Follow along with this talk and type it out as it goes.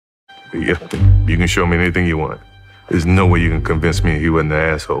Yeah, you can show me anything you want. There's no way you can convince me he wasn't an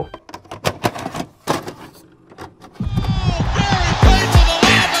asshole.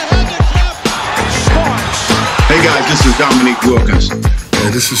 Hey guys, this is Dominique Wilkins.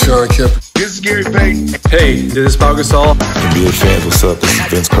 Hey, this is Sean Kemp. This is Gary Payton. Hey, this is Pau Gasol. NBA fans, what's up? This is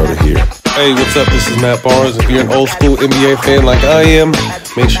Vince Carter here. Hey, what's up? This is Matt Barnes. If you're an old school NBA fan like I am,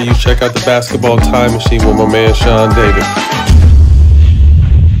 make sure you check out the Basketball Time Machine with my man Sean David.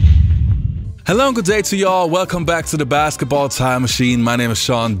 Hello and good day to y'all. Welcome back to the Basketball Time Machine. My name is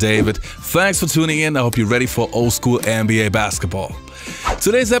Sean David. Thanks for tuning in. I hope you're ready for old school NBA basketball.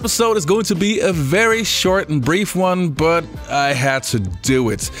 Today's episode is going to be a very short and brief one, but I had to do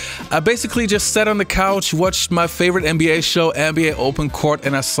it. I basically just sat on the couch, watched my favorite NBA show, NBA Open Court,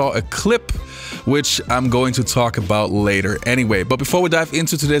 and I saw a clip which I'm going to talk about later anyway. But before we dive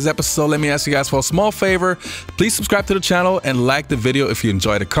into today's episode, let me ask you guys for a small favor. Please subscribe to the channel and like the video if you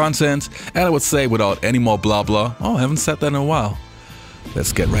enjoy the content. And I would say, without any more blah blah, oh, I haven't said that in a while.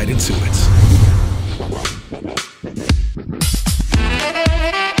 Let's get right into it.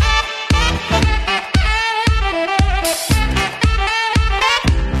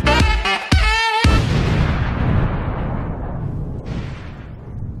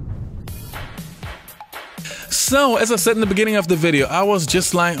 So, as I said in the beginning of the video, I was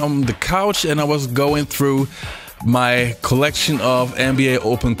just lying on the couch and I was going through my collection of NBA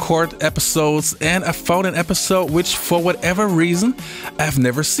Open Court episodes, and I found an episode which, for whatever reason, I've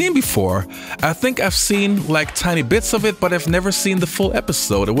never seen before. I think I've seen like tiny bits of it, but I've never seen the full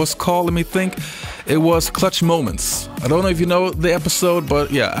episode. It was called, let me think, it was Clutch Moments. I don't know if you know the episode,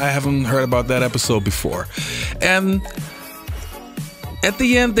 but yeah, I haven't heard about that episode before. And at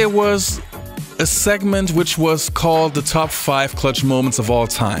the end, there was a segment which was called the top 5 clutch moments of all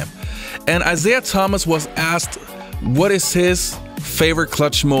time. And Isiah Thomas was asked what is his favorite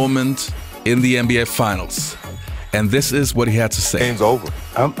clutch moment in the NBA Finals. And this is what he had to say. Game's over.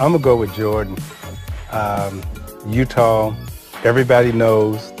 I'm going to go with Jordan. Utah, everybody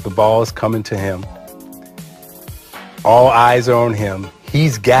knows the ball is coming to him. All eyes are on him.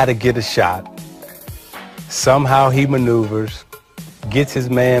 He's got to get a shot. Somehow he maneuvers, gets his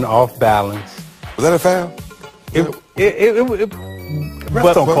man off balance. Was that a foul?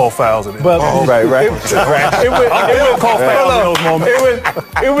 Refs don't call fouls in it. But, right. It was call fouls in those moments.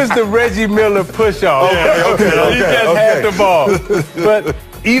 It was the Reggie Miller push-off. Yeah, okay, he just had the ball. But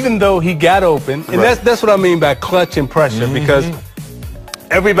even though he got open, and that's what I mean by clutch and pressure, because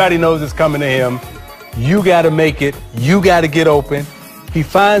everybody knows it's coming to him. You got to make it. You got to get open. He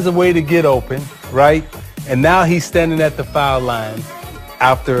finds a way to get open, right? And now he's standing at the foul line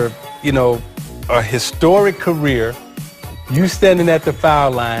after, you know, a historic career. You standing at the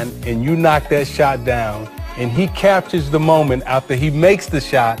foul line and you knock that shot down, and he captures the moment after he makes the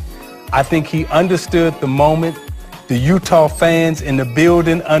shot. I think he understood the moment. The Utah fans in the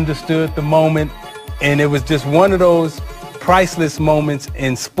building understood the moment, and it was just one of those priceless moments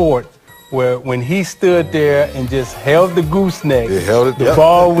in sport where when he stood there and just held the gooseneck, the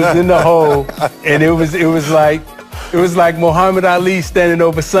ball was in the hole, and it was like Muhammad Ali standing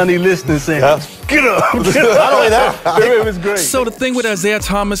over Sonny Liston saying, get up. Not only that, It was great. So the thing with Isiah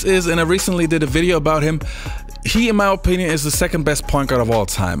Thomas is, and I recently did a video about him, he, in my opinion, is the second best point guard of all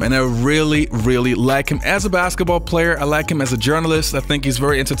time. And I really, really like him as a basketball player. I like him as a journalist. I think he's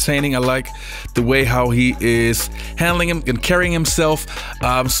very entertaining. I like the way how he is handling him and carrying himself.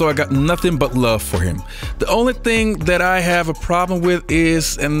 So I got nothing but love for him. The only thing that I have a problem with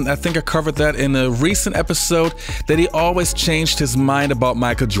is, and I think I covered that in a recent episode, that he always changed his mind about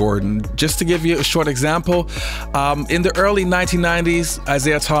Michael Jordan. Just to give you a short example, in the early 1990s,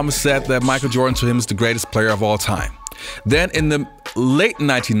 Isiah Thomas said that Michael Jordan to him is the greatest player of all time. Then in the late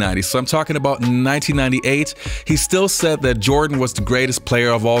 1990s, so I'm talking about 1998, he still said that Jordan was the greatest player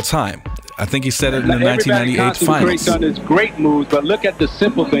of all time. I think he said it in the 1998 finals. On his great moves, but look at the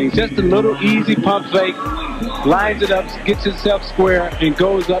simple things. Just a little easy pump fake, lines it up, gets himself square, and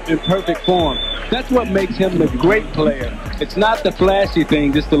goes up in perfect form. That's what makes him the great player. It's not the flashy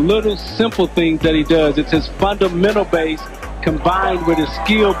things, it's the little simple things that he does. It's his fundamental base combined with his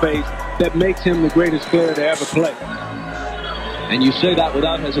skill base that makes him the greatest player to ever play. And you say that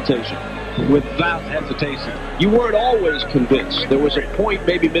without hesitation. Without hesitation. You weren't always convinced. There was a point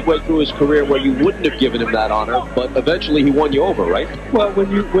maybe midway through his career where you wouldn't have given him that honor, but eventually he won you over, right? Well, when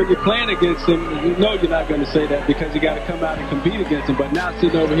you're playing against him, you know you're not going to say that because you got to come out and compete against him. But now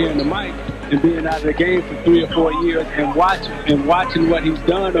sitting over here in the mic and being out of the game for 3 or 4 years and watching what he's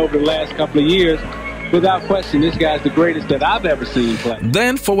done over the last couple of years, without question, this guy's the greatest that I've ever seen play.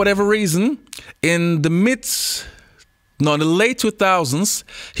 Then, for whatever reason, in the mid Now, in the late 2000s,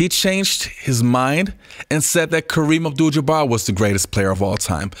 he changed his mind and said that Kareem Abdul-Jabbar was the greatest player of all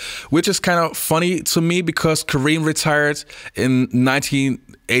time, which is kind of funny to me because Kareem retired in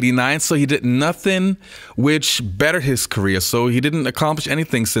 1989, so he did nothing which bettered his career. So he didn't accomplish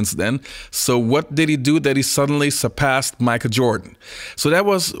anything since then. So what did he do that he suddenly surpassed Michael Jordan? So that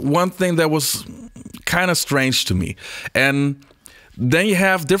was one thing that was kind of strange to me. And then you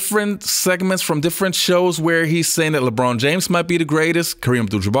have different segments from different shows where he's saying that LeBron James might be the greatest, Kareem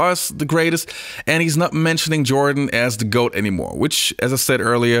Abdul-Jabbar is the greatest, and he's not mentioning Jordan as the GOAT anymore, which, as I said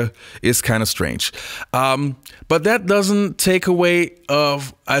earlier, is kind of strange. But that doesn't take away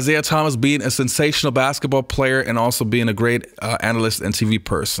of Isiah Thomas being a sensational basketball player and also being a great analyst and TV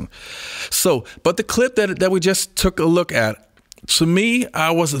person. So, but the clip that we just took a look at, to me, I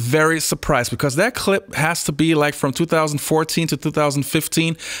was very surprised because that clip has to be like from 2014 to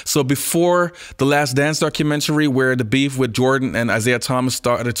 2015. So before the Last Dance documentary where the beef with Jordan and Isiah Thomas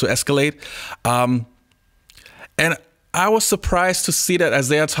started to escalate. And I was surprised to see that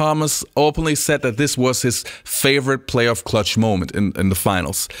Isiah Thomas openly said that this was his favorite playoff clutch moment in the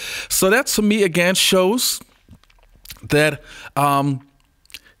finals. So that to me again shows that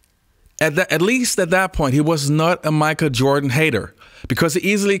at least at that point, he was not a Michael Jordan hater because he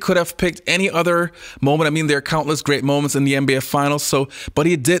easily could have picked any other moment. I mean, there are countless great moments in the NBA Finals, but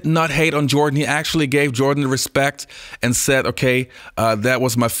he did not hate on Jordan. He actually gave Jordan the respect and said, okay, that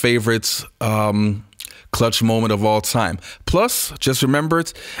was my favorite clutch moment of all time. Plus, just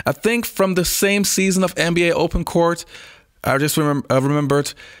remembered, I think from the same season of NBA Open Court, I just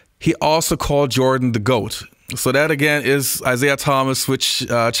remembered, he also called Jordan the GOAT. So that again is Isiah Thomas, which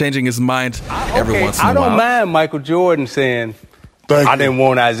changing his mind every once in a while. I don't mind Michael Jordan saying, I didn't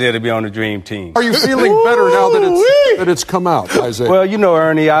want Isiah to be on the Dream Team. Are you feeling better now that it's come out, Isiah? Well, you know,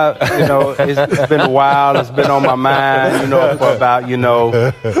 Ernie, it's been a while. It's been on my mind, for about,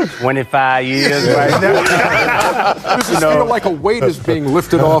 25 years right now. Does this feel like a weight is being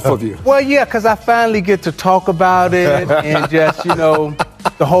lifted off of you? Well, yeah, because I finally get to talk about it and just,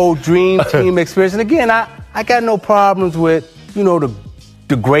 the whole Dream Team experience. And again, I got no problems with,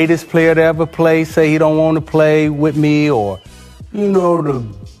 the greatest player to ever play, say he don't want to play with me, or, the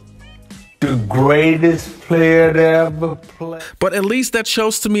greatest player to ever play. But at least that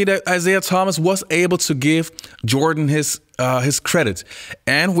shows to me that Isiah Thomas was able to give Jordan his credit,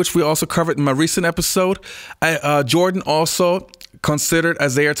 and which we also covered in my recent episode. Jordan also considered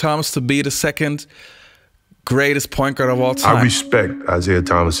Isiah Thomas to be the second greatest point guard of all time. I respect Isiah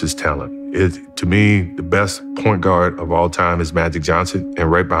Thomas's talent. To me, the best point guard of all time is Magic Johnson,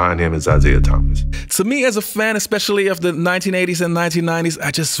 and right behind him is Isiah Thomas. To me, as a fan, especially of the 1980s and 1990s,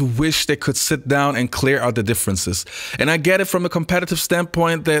 I just wish they could sit down and clear out the differences. And I get it from a competitive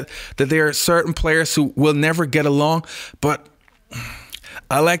standpoint that there are certain players who will never get along, but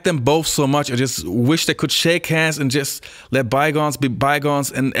I like them both so much. I just wish they could shake hands and just let bygones be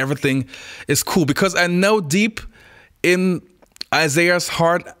bygones and everything is cool. Because I know deep in Isiah's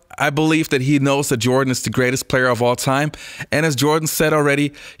heart, I believe that he knows that Jordan is the greatest player of all time. And as Jordan said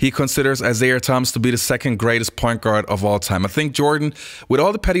already, he considers Isiah Thomas to be the second greatest point guard of all time. I think Jordan, with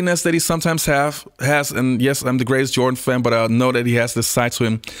all the pettiness that he sometimes has, and yes, I'm the greatest Jordan fan, but I know that he has this side to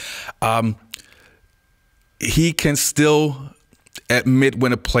him, he can still admit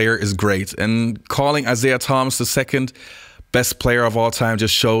when a player is great. And calling Isiah Thomas the second best player of all time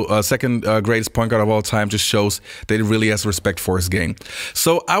just second greatest point guard of all time just shows that he really has respect for his game.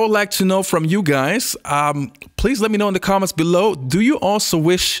 So I would like to know from you guys, please let me know in the comments below, do you also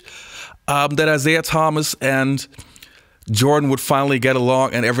wish that Isiah Thomas and Jordan would finally get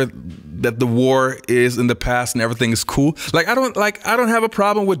along and that the war is in the past and everything is cool? I don't have a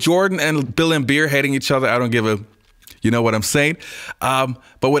problem with Jordan and Bill and Beer hating each other. I don't give a, you know what I'm saying?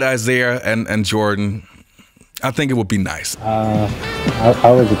 But with Isiah and Jordan, I think it would be nice.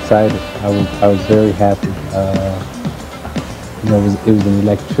 I was excited. I was very happy. It was an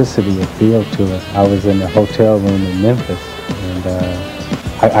electricity appeal to it. I was in a hotel room in Memphis, and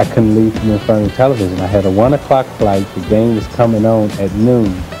I couldn't leave from in front of the television. I had a 1 o'clock flight. The game was coming on at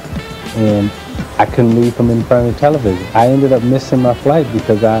noon, and I couldn't leave from in front of the television. I ended up missing my flight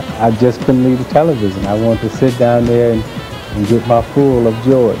because I just couldn't leave the television. I wanted to sit down there and get my full of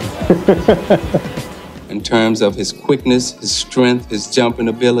Jordan. In terms of his quickness, his strength, his jumping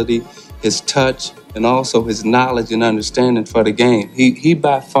ability, his touch, and also his knowledge and understanding for the game. He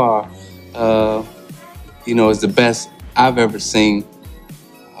by far, is the best I've ever seen.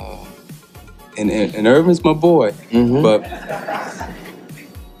 And Irvin's my boy, but,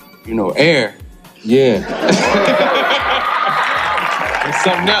 Air. Yeah. It's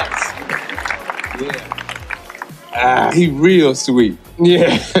something else. Yeah. He real sweet.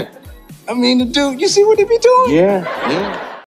 Yeah. I mean, the dude, you see what he be doing? Yeah.